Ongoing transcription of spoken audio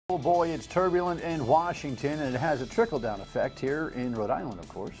Oh boy, it's turbulent in Washington, and it has a trickle-down effect here in Rhode Island, of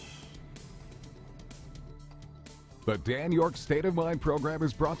course. The Dan York State of Mind program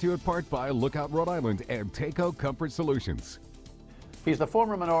is brought to you in part by Lookout Rhode Island and Takeo Comfort Solutions. He's the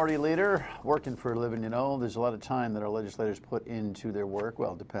former minority leader, working for a living, you know. There's a lot of time that our legislators put into their work,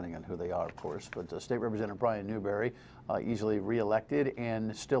 well, depending on who they are, of course. But State Representative Brian Newberry, easily reelected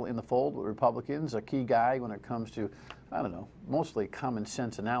and still in the fold with Republicans, a key guy when it comes to, I don't know, mostly common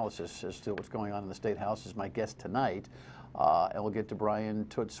sense analysis as to what's going on in the State House is my guest tonight. And we'll get to Brian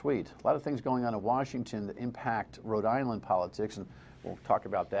Toot Sweet. A lot of things going on in Washington that impact Rhode Island politics, and we'll talk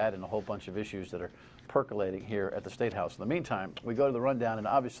about that and a whole bunch of issues that are percolating here at the State House. In the meantime, we go to the rundown, and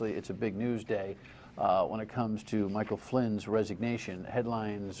obviously it's a big news day when it comes to Michael Flynn's resignation.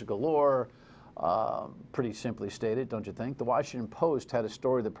 Headlines galore, pretty simply stated, don't you think? The Washington Post had a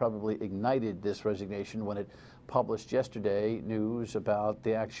story that probably ignited this resignation when it published yesterday news about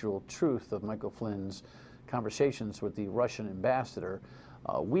the actual truth of Michael Flynn's conversations with the Russian ambassador.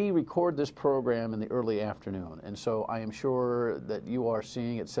 We record this program in the early afternoon, and so I am sure that you are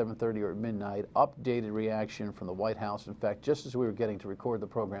seeing at 7:30 or at midnight updated reaction from the White House. In fact, just as we were getting to record the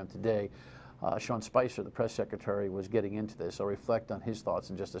program today, Sean Spicer, the press secretary, was getting into this. I'll reflect on his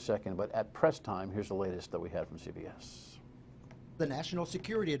thoughts in just a second, but at press time, here's the latest that we had from CBS. The National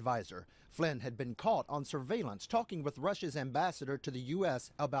Security Advisor, Flynn, had been caught on surveillance talking with Russia's ambassador to the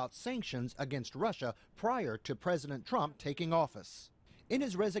U.S. about sanctions against Russia prior to President Trump taking office. In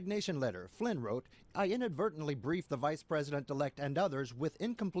his resignation letter, Flynn wrote, "I inadvertently briefed the Vice President-elect and others with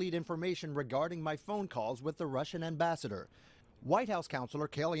incomplete information regarding my phone calls with the Russian ambassador." White House counselor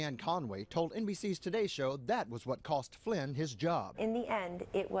Kellyanne Conway told NBC's Today Show that was what cost Flynn his job. In the end,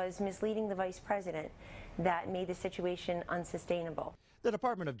 it was misleading the Vice President that made the situation unsustainable. The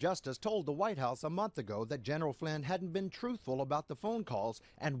Department of Justice told the White House a month ago that General Flynn hadn't been truthful about the phone calls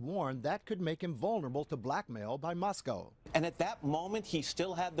and warned that could make him vulnerable to blackmail by Moscow. And at that moment, he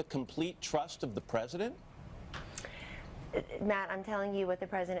still had the complete trust of the president? Matt, I'm telling you what the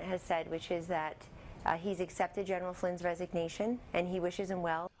president has said, which is that he's accepted General Flynn's resignation and he wishes him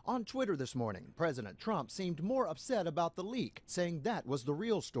well. On Twitter this morning, President Trump seemed more upset about the leak, saying that was the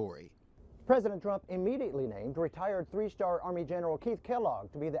real story. President Trump immediately named retired three-star Army General Keith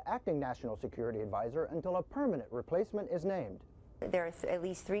Kellogg to be the acting National Security Advisor until a permanent replacement is named. There are at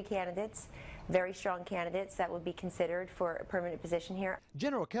least 3 candidates, very strong candidates, that would be considered for a permanent position here.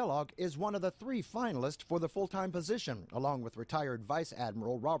 General Kellogg is one of the 3 finalists for the full-time position, along with retired Vice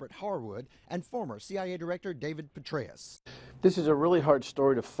Admiral Robert Harwood and former CIA Director David Petraeus. This is a really hard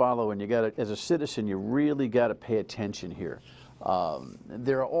story to follow, and you got to, as a citizen, you really got to pay attention here.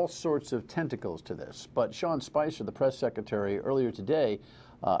 There are all sorts of tentacles to this, but Sean Spicer, the press secretary, earlier today,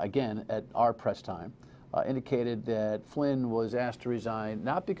 again at our press time, indicated that Flynn was asked to resign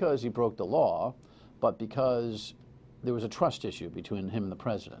not because he broke the law, but because there was a trust issue between him and the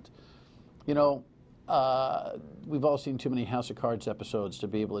president. You know, we've all seen too many House of Cards episodes to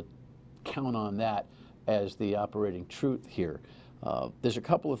be able to count on that as the operating truth here. There's a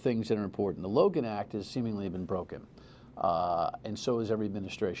couple of things that are important. The Logan Act has seemingly been broken. And so has every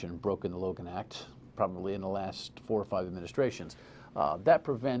administration broken the Logan Act, probably in the last 4 or 5 administrations. That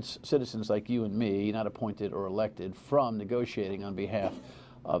prevents citizens like you and me, not appointed or elected, from negotiating on behalf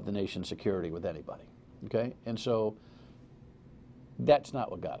of the nation's security with anybody. Okay? And so that's not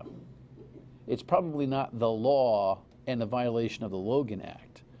what got him. It's probably not the law and the violation of the Logan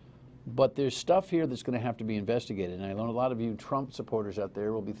Act. But there's stuff here that's going to have to be investigated. And I know a lot of you Trump supporters out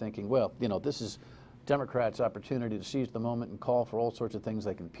there will be thinking, well, you know, this is Democrats' opportunity to seize the moment and call for all sorts of things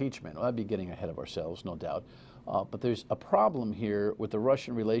like impeachment. Well, I'd be getting ahead of ourselves, no doubt. But there's a problem here with the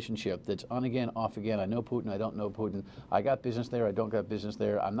Russian relationship that's on again, off again. I know Putin, I don't know Putin. I got business there, I don't got business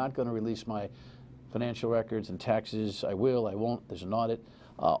there. I'm not going to release my financial records and taxes. I will, I won't. There's an audit.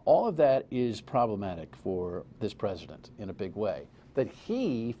 All of that is problematic for this president in a big way. That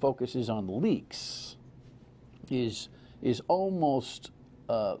he focuses on leaks is almost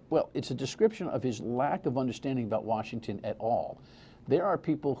well, it's a description of his lack of understanding about Washington at all. There are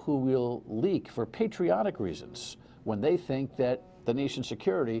people who will leak for patriotic reasons when they think that the nation's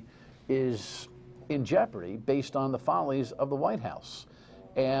security is in jeopardy based on the follies of the White House.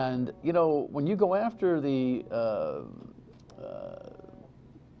 And, you know, when you go after the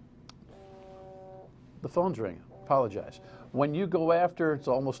phone's ringing, apologize. When you go after, it's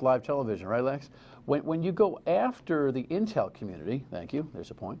almost live television, right, Lex? When you go after the intel community, thank you,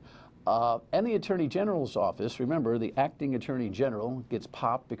 there's a point, and the Attorney General's office, remember, the acting Attorney General gets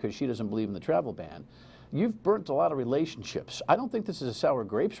popped because she doesn't believe in the travel ban. You've burnt a lot of relationships. I don't think this is a sour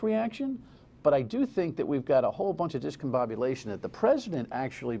grapes reaction, But I do think that we've got a whole bunch of discombobulation that the president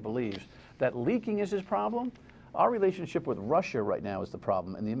actually believes that leaking is his problem. Our relationship with Russia right now is the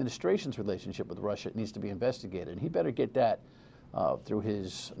problem, and the administration's relationship with Russia needs to be investigated. And he better get that through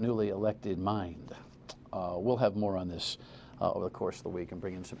his newly elected mind. We'll have more on this over the course of the week and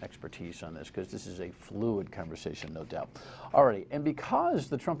bring in some expertise on this, because this is a fluid conversation, no doubt. Alrighty, and because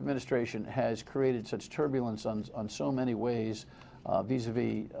the Trump administration has created such turbulence on so many ways,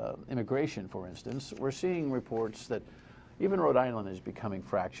 vis-a-vis immigration, for instance, we're seeing reports that even Rhode Island is becoming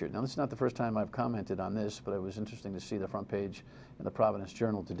fractured. Now, this is not the first time I've commented on this, but it was interesting to see the front page in the Providence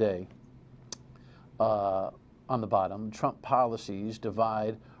Journal today. On the bottom, Trump policies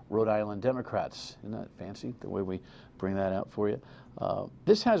divide Rhode Island Democrats. Isn't that fancy, the way we bring that out for you?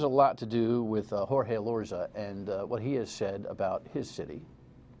 This has a lot to do with Jorge Lorza and what he has said about his city.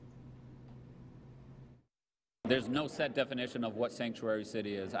 There's no set definition of what sanctuary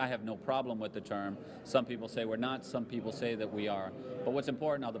city is. I have no problem with the term. Some people say we're not, some people say that we are. But what's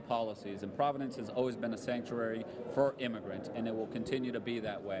important are the policies. And Providence has always been a sanctuary for immigrants, and it will continue to be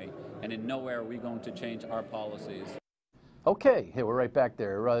that way. And in nowhere are we going to change our policies. Okay, hey, we're right back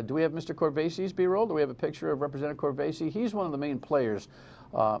there. Do we have Mr. Corvasi's B-roll? Do we have a picture of Representative Corvasi? He's one of the main players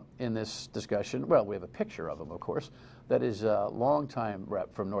in this discussion. Well, we have a picture of him, of course. That is a longtime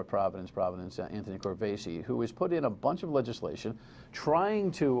rep from North Providence, Anthony Corvasi, who has put in a bunch of legislation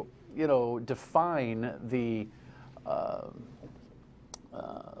trying to, define the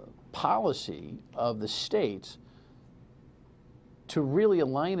policy of the state to really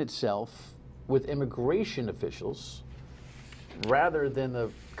align itself with immigration officials, rather than the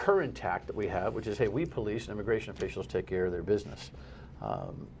current tack that we have, which is, hey, we police and immigration officials take care of their business.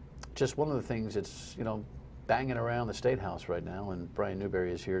 Just one of the things that's, banging around the State House right now, and Brian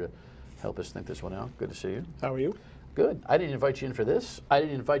Newberry is here to help us think this one out. Good to see you. How are you? Good. I didn't invite you in for this. I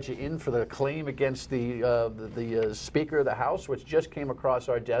didn't invite you in for the claim against the Speaker of the House, which just came across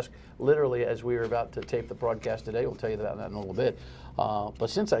our desk literally as we were about to tape the broadcast today. We'll tell you about that in a little bit. But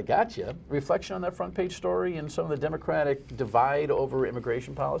since I got you, reflection on that front page story and some of the Democratic divide over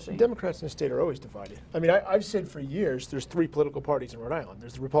immigration policy? Democrats in the state are always divided. I mean, I've said for years there's three political parties in Rhode Island.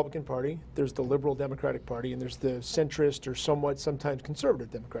 There's the Republican Party, there's the Liberal Democratic Party, and there's the centrist or sometimes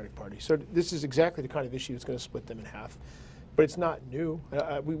conservative Democratic Party. So this is exactly the kind of issue that's going to split them in half. But it's not new.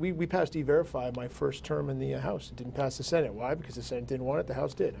 We passed E-Verify my first term in the House. It didn't pass the Senate. Why? Because the Senate didn't want it, the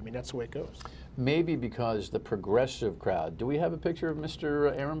House did. I mean, that's the way it goes. Maybe because the progressive crowd. Do we have a picture of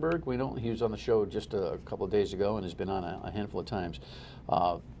Mr. Ehrenberg? We don't. He was on the show just a couple of days ago and has been on a handful of times.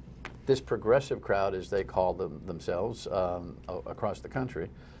 This progressive crowd, as they call themselves across the country,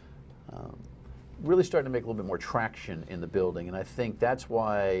 really starting to make a little bit more traction in the building. And I think that's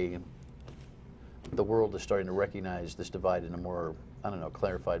why the world is starting to recognize this divide in a more,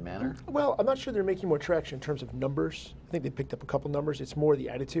 clarified manner. Well, I'm not sure they're making more traction in terms of numbers. I think they picked up a couple numbers. It's more the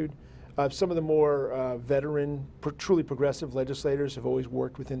attitude. Some of the more veteran, truly progressive legislators have always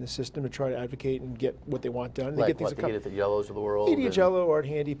worked within the system to try to advocate and get what they want done. Like the Edith Yellows of the world? Edith Yellow, Art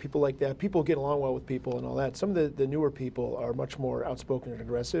Handy, people like that. People get along well with people and all that. Some of the newer people are much more outspoken and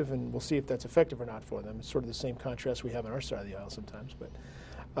aggressive, and we'll see if that's effective or not for them. It's sort of the same contrast we have on our side of the aisle sometimes. But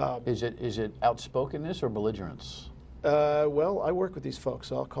is it outspokenness or belligerence? Well, I work with these folks,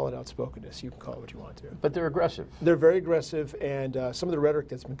 so I'll call it outspokenness. You can call it what you want to. But they're aggressive. They're very aggressive, and some of the rhetoric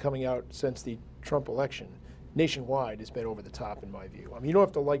that's been coming out since the Trump election nationwide has been over the top, in my view. I mean, you don't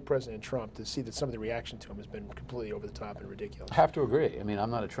have to like President Trump to see that some of the reaction to him has been completely over the top and ridiculous. I have to agree. I mean,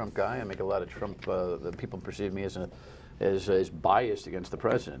 I'm not a Trump guy. I make a lot of Trump, the people perceive me as biased against the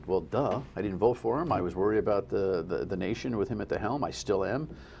president. Well, duh. I didn't vote for him. I was worried about the nation with him at the helm. I still am.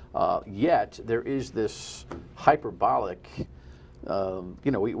 Yet there is this hyperbolic,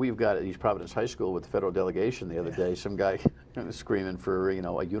 we've got at East Providence High School with the federal delegation the other day, some guy screaming for,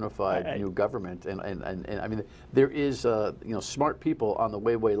 a unified new government. And I mean, there is, smart people on the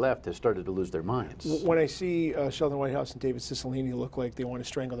way left have started to lose their minds. When I see Sheldon Whitehouse and David Cicilline look like they want to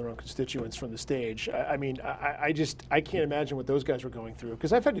strangle their own constituents from the stage, I can't imagine what those guys were going through.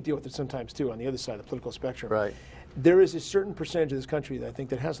 Because I've had to deal with it sometimes, too, on the other side of the political spectrum. Right. There is a certain percentage of this country that I think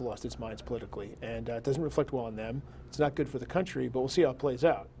that has lost its minds politically, and it doesn't reflect well on them. It's not good for the country, but we'll see how it plays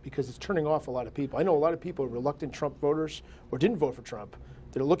out, because it's turning off a lot of people. I know a lot of people are reluctant Trump voters or didn't vote for Trump.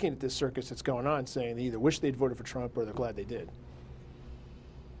 They're looking at this circus that's going on, saying they either wish they'd voted for Trump or they're glad they did.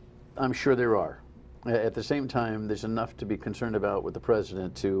 I'm sure there are. At the same time, there's enough to be concerned about with the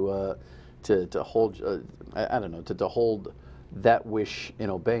president to hold, to hold that wish in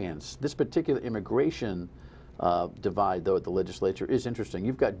abeyance. This particular immigration divide, though, at the legislature is interesting.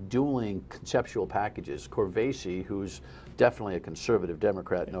 You've got dueling conceptual packages. Corvese, who's definitely a conservative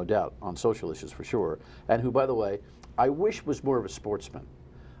Democrat, no doubt, on social issues for sure, and who, by the way, I wish was more of a sportsman.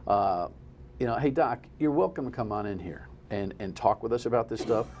 You know, hey, Doc, you're welcome to come on in here and talk with us about this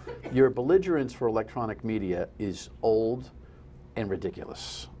stuff. Your belligerence for electronic media is old and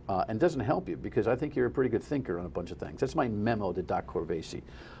ridiculous, and doesn't help you, because I think you're a pretty good thinker on a bunch of things. That's my memo to Doc Corvese.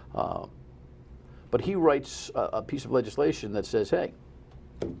 But he writes a piece of legislation that says, hey,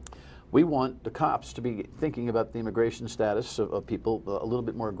 we want the cops to be thinking about the immigration status of people a little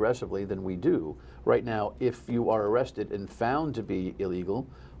bit more aggressively than we do. Right now, if you are arrested and found to be illegal,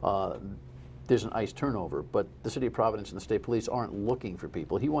 there's an ICE turnover, but the city of Providence and the state police aren't looking for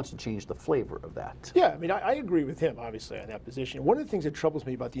people. He wants to change the flavor of that. Yeah, I mean, I agree with him, obviously, on that position. One of the things that troubles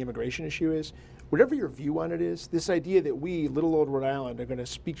me about the immigration issue is, whatever your view on it is, this idea that we, little old Rhode Island, are going to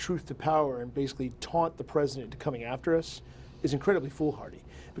speak truth to power and basically taunt the president into coming after us is incredibly foolhardy.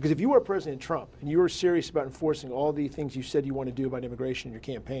 Because if you are President Trump and you are serious about enforcing all the things you said you want to do about immigration in your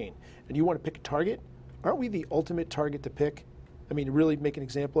campaign, and you want to pick a target, aren't we the ultimate target to pick? I mean, to really make an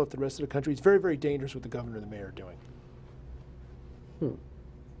example of the rest of the country. It's very, very dangerous what the governor and the mayor are doing.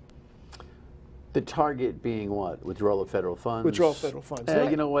 The target being what? Withdrawal of federal funds? Withdrawal of federal funds.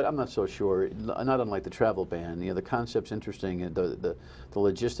 You know what? I'm not so sure. Not unlike the travel ban. You know, the concept's interesting, and the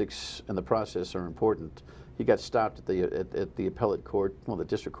logistics and the process are important. He got stopped at the appellate court, well, the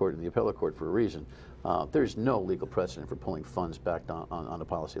district court and the appellate court, for a reason. There's no legal precedent for pulling funds back on a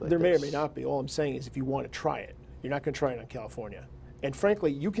policy like this. There may or may not be. All I'm saying is, if you want to try it, you're not going to try it on California. And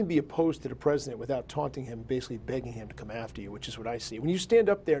frankly, you can be opposed to the president without taunting him, basically begging him to come after you, which is what I see. When you stand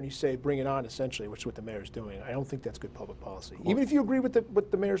up there and you say, bring it on, essentially, which is what the mayor's doing, I don't think that's good public policy. Well, even if you agree with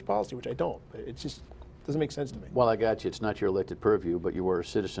the mayor's policy, which I don't, it just doesn't make sense to me. Well, I got you. It's not your elected purview, but you were a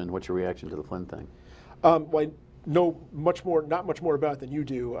citizen. What's your reaction to the Flynn thing? Well, I know not much more about it than you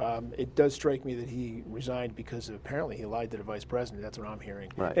do. It does strike me that he resigned because apparently he lied to the vice president. That's what I'm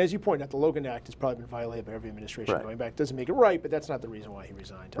hearing. Right. As you point out, the Logan Act has probably been violated by every administration going back. Doesn't make it right, but that's not the reason why he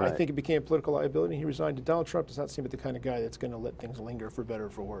resigned. I think it became political liability. He resigned. And Donald Trump does not seem like the kind of guy that's going to let things linger for better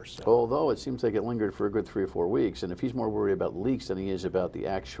or for worse. So. Although it seems like it lingered for a good 3 or 4 weeks, and if he's more worried about leaks than he is about the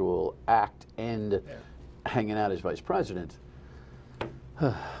actual act and hanging out as vice president,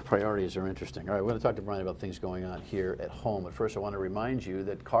 priorities are interesting. All right, we're going to talk to Brian about things going on here at home. But first, I want to remind you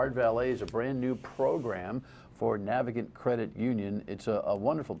that Card Valet is a brand new program for Navigant Credit Union. It's a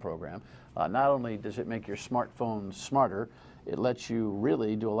wonderful program. Not only does it make your smartphone smarter, it lets you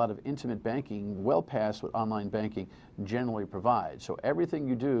really do a lot of intimate banking, well past what online banking generally provides. So everything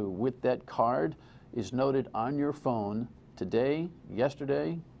you do with that card is noted on your phone today,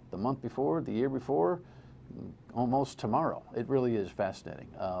 yesterday, the month before, the year before, almost tomorrow. It really is fascinating.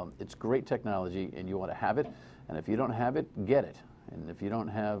 It's great technology, and you want to have it. And if you don't have it, get it. And if you don't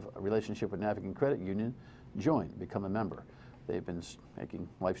have a relationship with Navigant Credit Union, join, become a member. They've been making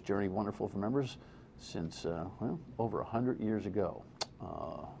life's journey wonderful for members since, well, over 100 years ago.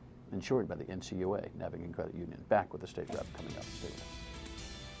 Insured by the NCUA, Navigant Credit Union. Back with the State Rep coming up. Stay with us.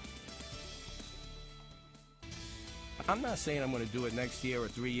 I'm not saying I'm going to do it next year or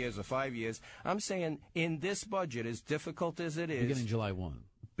 3 years or 5 years. I'm saying in this budget, as difficult as it is. Beginning July 1.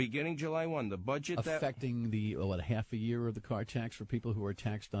 Beginning July 1, the budget affecting the, half a year of the car tax for people who are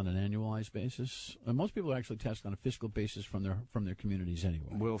taxed on an annualized basis? Most people are actually taxed on a fiscal basis from their communities anyway.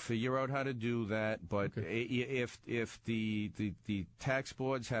 We'll figure out how to do that, but if the tax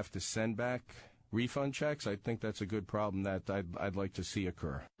boards have to send back refund checks, I think that's a good problem that I'd like to see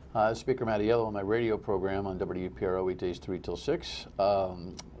occur. Speaker Mattiello on my radio program on WPRO weekdays 3 till 6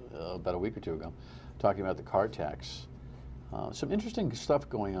 about a week or two ago, talking about the car tax. Some interesting stuff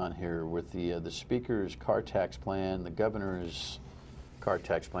going on here with the Speaker's car tax plan, the Governor's car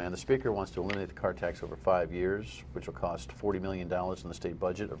tax plan. The Speaker wants to eliminate the car tax over 5 years, which will cost $40 million in the state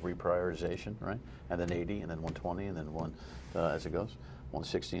budget of reprioritization, right? And then 80, and then 120, and then as it goes,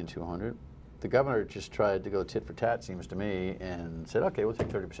 160 and 200. The governor just tried to go tit for tat, seems to me, and said, okay, we'll take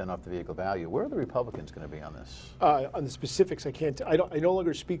 30% off the vehicle value. Where are the Republicans going to be on this? On the specifics, I can't. I no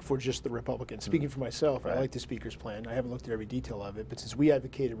longer speak for just the Republicans. Speaking for myself, I like the Speaker's plan. I haven't looked at every detail of it, but since we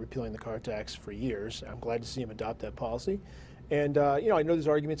advocated repealing the car tax for years, I'm glad to see him adopt that policy. And I know there's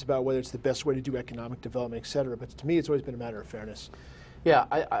arguments about whether it's the best way to do economic development, et cetera, but to me, it's always been a matter of fairness. Yeah,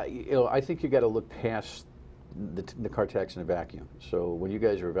 I think you got to look past the car tax in a vacuum. So when you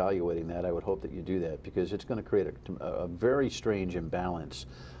guys are evaluating that, I would hope that you do that, because it's going to create a very strange imbalance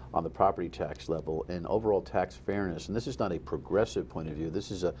on the property tax level and overall tax fairness. And this is not a progressive point of view.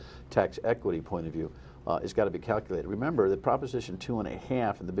 This is a tax equity point of view. has got to be calculated. Remember that Proposition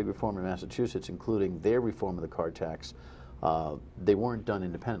 2.5 and the big reform in Massachusetts, including their reform of the car tax, they weren't done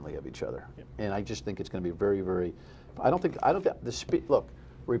independently of each other. Yep. And I just think it's going to be very, very. Look,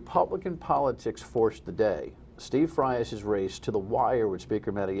 Republican politics forced the day. Steve Frias's race to the wire with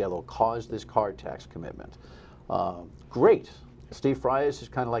Speaker Mattiello caused this car tax commitment. Great. Steve Frias is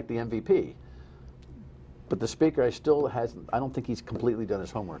kind of like the MVP. But the Speaker, I don't think he's completely done his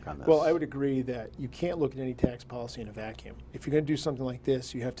homework on this. Well, I would agree that you can't look at any tax policy in a vacuum. If you're going to do something like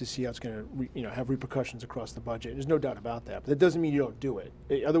this, you have to see how it's going to have repercussions across the budget. There's no doubt about that. But that doesn't mean you don't do it.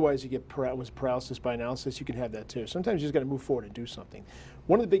 Otherwise, you get paralysis by analysis. You can have that too. Sometimes you just got to move forward and do something.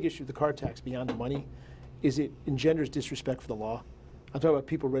 One of the big issues with the car tax, beyond the money, is it engenders disrespect for the law. I'm talking about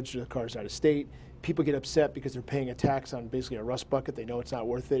people register their cars out of state. People get upset because they're paying a tax on basically a rust bucket. They know it's not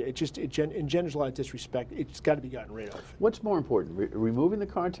worth it. It engenders a lot of disrespect. It's got to be gotten rid of. What's more important, removing the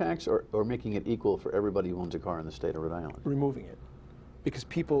car tax or making it equal for everybody who owns a car in the state of Rhode Island? Removing it, because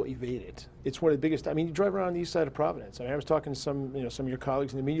people evade it. It's one of the biggest. I mean, you drive around on the east side of Providence. I mean, I was talking to some of your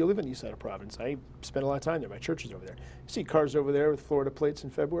colleagues in the media who live on the east side of Providence. I spend a lot of time there. My church is over there. You see cars over there with Florida plates in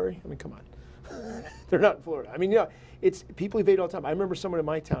February. I mean, come on. They're not in Florida. I mean, it's people evade all the time. I remember someone in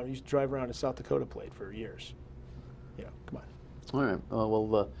my town who used to drive around a South Dakota plate for years. Come on. All right.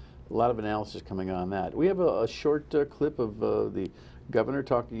 Well, a lot of analysis coming on that. We have a short clip of the governor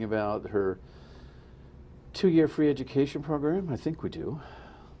talking about her 2-year free education program. I think we do.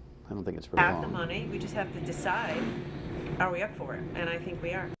 I don't think it's very long. Have the money. We just have to decide, are we up for it? And I think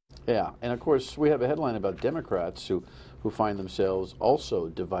we are. Yeah, and of course we have a headline about Democrats who find themselves also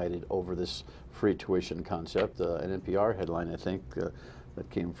divided over this free tuition concept, an NPR headline, I think, that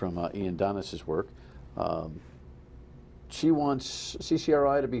came from Ian Donis's work. She wants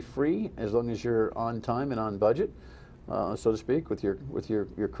CCRI to be free as long as you're on time and on budget, so to speak, with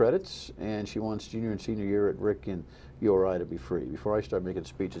your credits, and she wants junior and senior year at Rick and URI to be free. Before I start making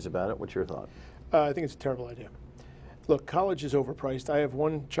speeches about it, what's your thought? I think it's a terrible idea. Look, college is overpriced. I have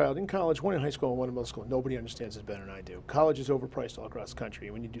one child in college, one in high school, and one in middle school. Nobody understands this better than I do. College is overpriced all across the country,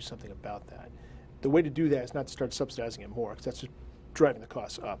 and we need to do something about that. The way to do that is not to start subsidizing it more, because that's just driving the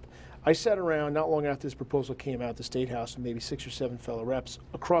costs up. I sat around not long after this proposal came out at the State House with maybe 6 or 7 fellow reps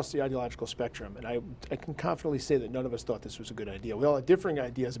across the ideological spectrum, and I can confidently say that none of us thought this was a good idea. We all had differing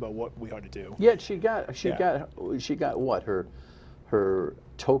ideas about what we ought to do. Yet she got what, her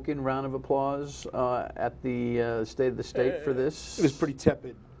token round of applause at the State of the State for this? It was pretty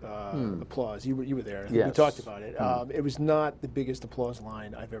tepid applause. You were there. Yes. We talked about it. It was not the biggest applause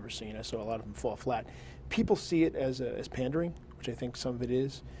line I've ever seen. I saw a lot of them fall flat. People see it as pandering, which I think some of it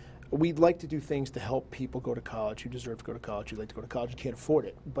is. We'd like to do things to help people go to college who deserve to go to college, who'd like to go to college and can't afford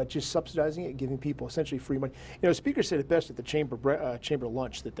it. But just subsidizing it, giving people essentially free money. The Speaker said it best at the chamber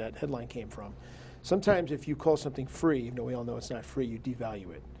lunch that headline came from. Sometimes if you call something free, even though we all know it's not free, you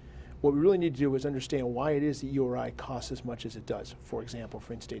devalue it. What we really need to do is understand why it is that URI costs as much as it does, for example,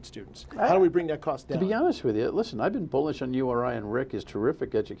 for in-state students. How do we bring that cost down? To be honest with you, listen, I've been bullish on URI and Rick as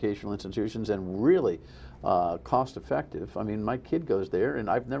terrific educational institutions and really cost-effective. I mean, my kid goes there, and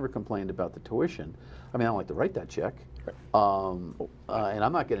I've never complained about the tuition. I mean, I don't like to write that check, and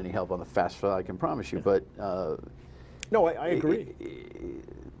I'm not getting any help on the FAFSA, I can promise you, but... no, I agree.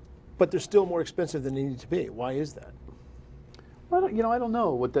 But they're still more expensive than they need to be. Why is that? Well, I don't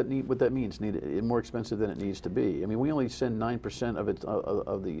know what that means. More expensive than it needs to be. I mean, we only send 9%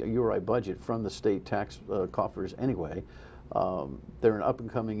 of the URI budget from the state tax coffers anyway. They're an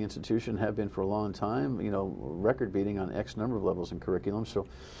up-and-coming institution, have been for a long time. Record-beating on X number of levels in curriculum. So,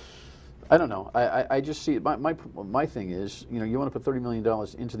 I don't know. I just see it. My thing is, you want to put $30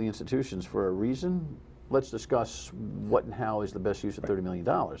 million into the institutions for a reason. Let's discuss what and how is the best use of $30 million,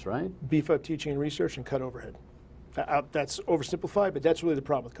 right? Beef up teaching and research and cut overhead. That's oversimplified, but that's really the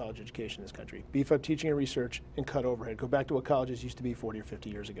problem with college education in this country. Beef up teaching and research and cut overhead. Go back to what colleges used to be 40 or 50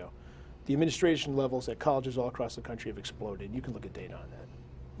 years ago. The administration levels at colleges all across the country have exploded. You can look at data on that.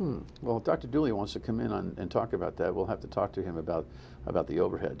 Well, if Dr. Dooley wants to come in and talk about that, we'll have to talk to him about the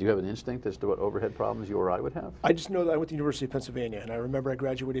overhead. Do you have an instinct as to what overhead problems URI would have? I just know that I went to the University of Pennsylvania, and I remember I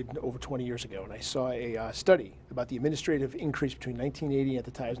graduated over 20 years ago, and I saw a study about the administrative increase between 1980 and at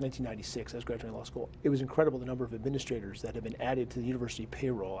the time, it was 1996, I was graduating law school. It was incredible the number of administrators that have been added to the university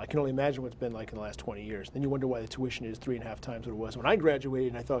payroll. I can only imagine what it's been like in the last 20 years. Then you wonder why the tuition is 3.5 times what it was when I graduated,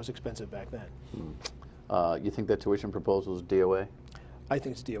 and I thought it was expensive back then. You think that tuition proposal is DOA? I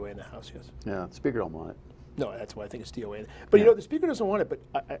think it's DOA in the House, yes. Yeah, the Speaker don't want it. No, that's why I think it's DOA. But the Speaker doesn't want it, but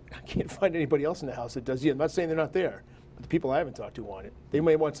I can't find anybody else in the House that does either. I'm not saying they're not there, but the people I haven't talked to want it. They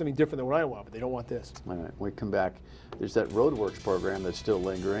may want something different than what I want, but they don't want this. All right, when we come back, there's that RhodeWorks program that's still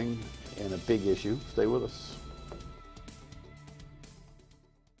lingering. and a big issue. Stay with us.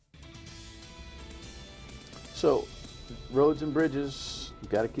 So, roads and bridges,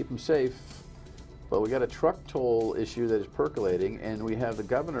 got to keep them safe. But we got a truck toll issue that is percolating, and we have the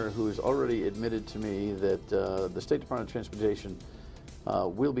governor who has already admitted to me that the State Department of Transportation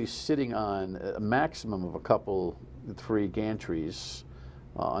will be sitting on a maximum of a couple, 3 gantries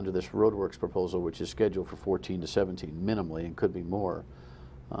under this RhodeWorks proposal, which is scheduled for 14 to 17 minimally, and could be more,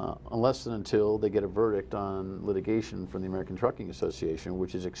 unless and until they get a verdict on litigation from the American Trucking Association,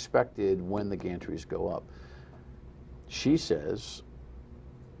 which is expected when the gantries go up. She says,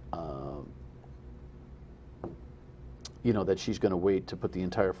 you know, that she's going to wait to put the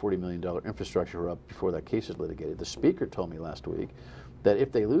entire $40 million infrastructure up before that case is litigated. The Speaker told me last week that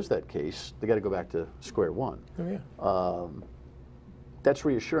if they lose that case, they got to go back to square one. Oh, yeah. That's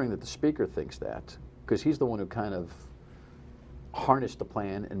reassuring that the Speaker thinks that, because he's the one who kind of harnessed the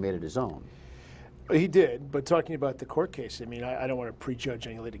plan and made it his own. He did, but talking about the court case, I mean, I don't want to prejudge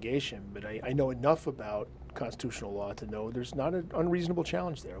any litigation, but I know enough about constitutional law to know there's not an unreasonable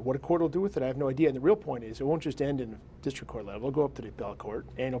challenge there. What a court will do with it, I have no idea. And the real point is, it won't just end in the district court level. It'll go up to the appellate court,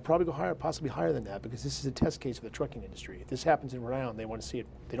 and it'll probably go higher, possibly higher than that, because this is a test case for the trucking industry. If this happens in Rhode Island, they want to see it.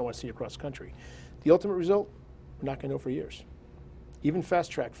 They don't want to see it across the country. The ultimate result, we're not going to know for years. Even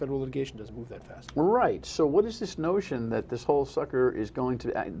fast-track federal litigation doesn't move that fast. Right. So what is this notion that this whole sucker is going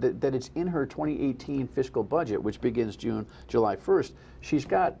to, that it's in her 2018 fiscal budget, which begins July 1st? She's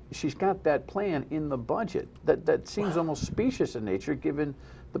got that plan in the budget. That seems almost specious in nature, given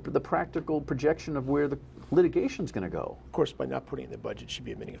the practical projection of where the litigation's going to go. Of course, by not putting it in the budget, she'd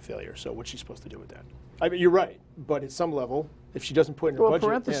be admitting a failure. So what's she supposed to do with that? I mean, you're right, but at some level, if she doesn't put it in her budget,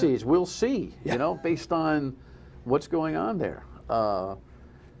 parentheses, we'll see. Yeah. You know, based on what's going on there.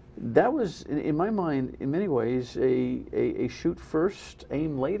 That was, in my mind, in many ways, a shoot first,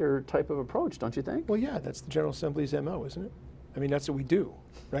 aim later type of approach, don't you think? Well, yeah, that's the General Assembly's MO, isn't it? I mean, that's what we do,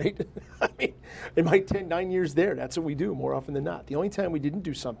 right? I mean, in my 9 years there, that's what we do more often than not. The only time we didn't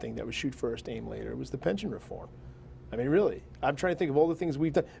do something that was shoot first, aim later was the pension reform. I mean, really, I'm trying to think of all the things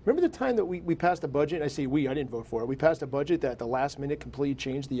we've done. Remember the time that we passed a budget? I say we, I didn't vote for it. We passed a budget that at the last minute completely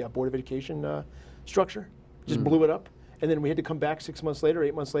changed the Board of Education structure, just blew it up. And then we had to come back 6 months later,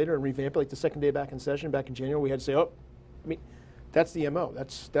 8 months later, and revamp it. Like the second day back in session, back in January, we had to say, oh, I mean, that's the MO.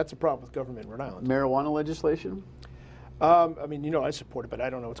 That's a problem with government in Rhode Island. Marijuana legislation? I mean, you know, I support it, but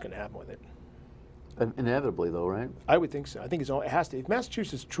I don't know what's going to happen with it. Inevitably, though, right? I would think so. I think it has to. If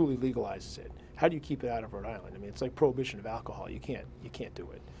Massachusetts truly legalizes it, how do you keep it out of Rhode Island? I mean, it's like prohibition of alcohol. You can't do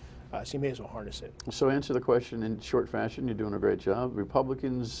it. So you may as well harness it. So answer the question in short fashion. You're doing a great job.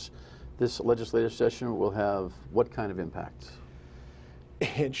 Republicans, this legislative session will have what kind of impact?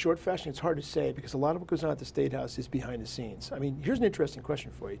 In short fashion, it's hard to say because a lot of what goes on at the State House is behind the scenes. I mean, here's an interesting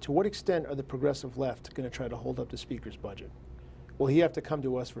question for you. To what extent are the progressive left going to try to hold up the Speaker's budget? Will he have to come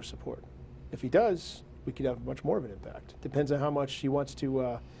to us for support? If he does, we could have much more of an impact. Depends on how much he wants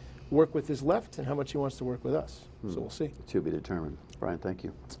to work with his left and how much he wants to work with us. So we'll see. To be determined. Brian, thank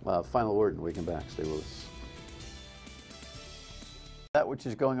you. Final word and we come back. Stay with us. That which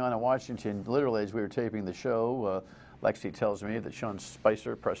is going on in Washington, literally as we were taping the show, Lexi tells me that Sean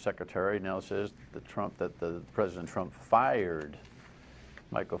Spicer, press secretary, now says that the President Trump fired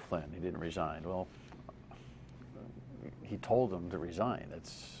Michael Flynn. He didn't resign. Well, he told him to resign.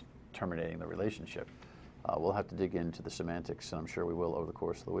 That's terminating the relationship. We'll have to dig into the semantics, and I'm sure we will over the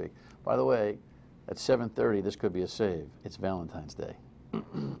course of the week. By the way, at 7:30, this could be a save. It's Valentine's Day.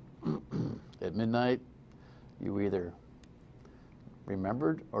 At midnight, you either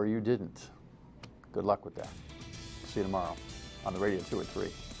remembered or you didn't. Good luck with that. See you tomorrow on the radio 2 at 3.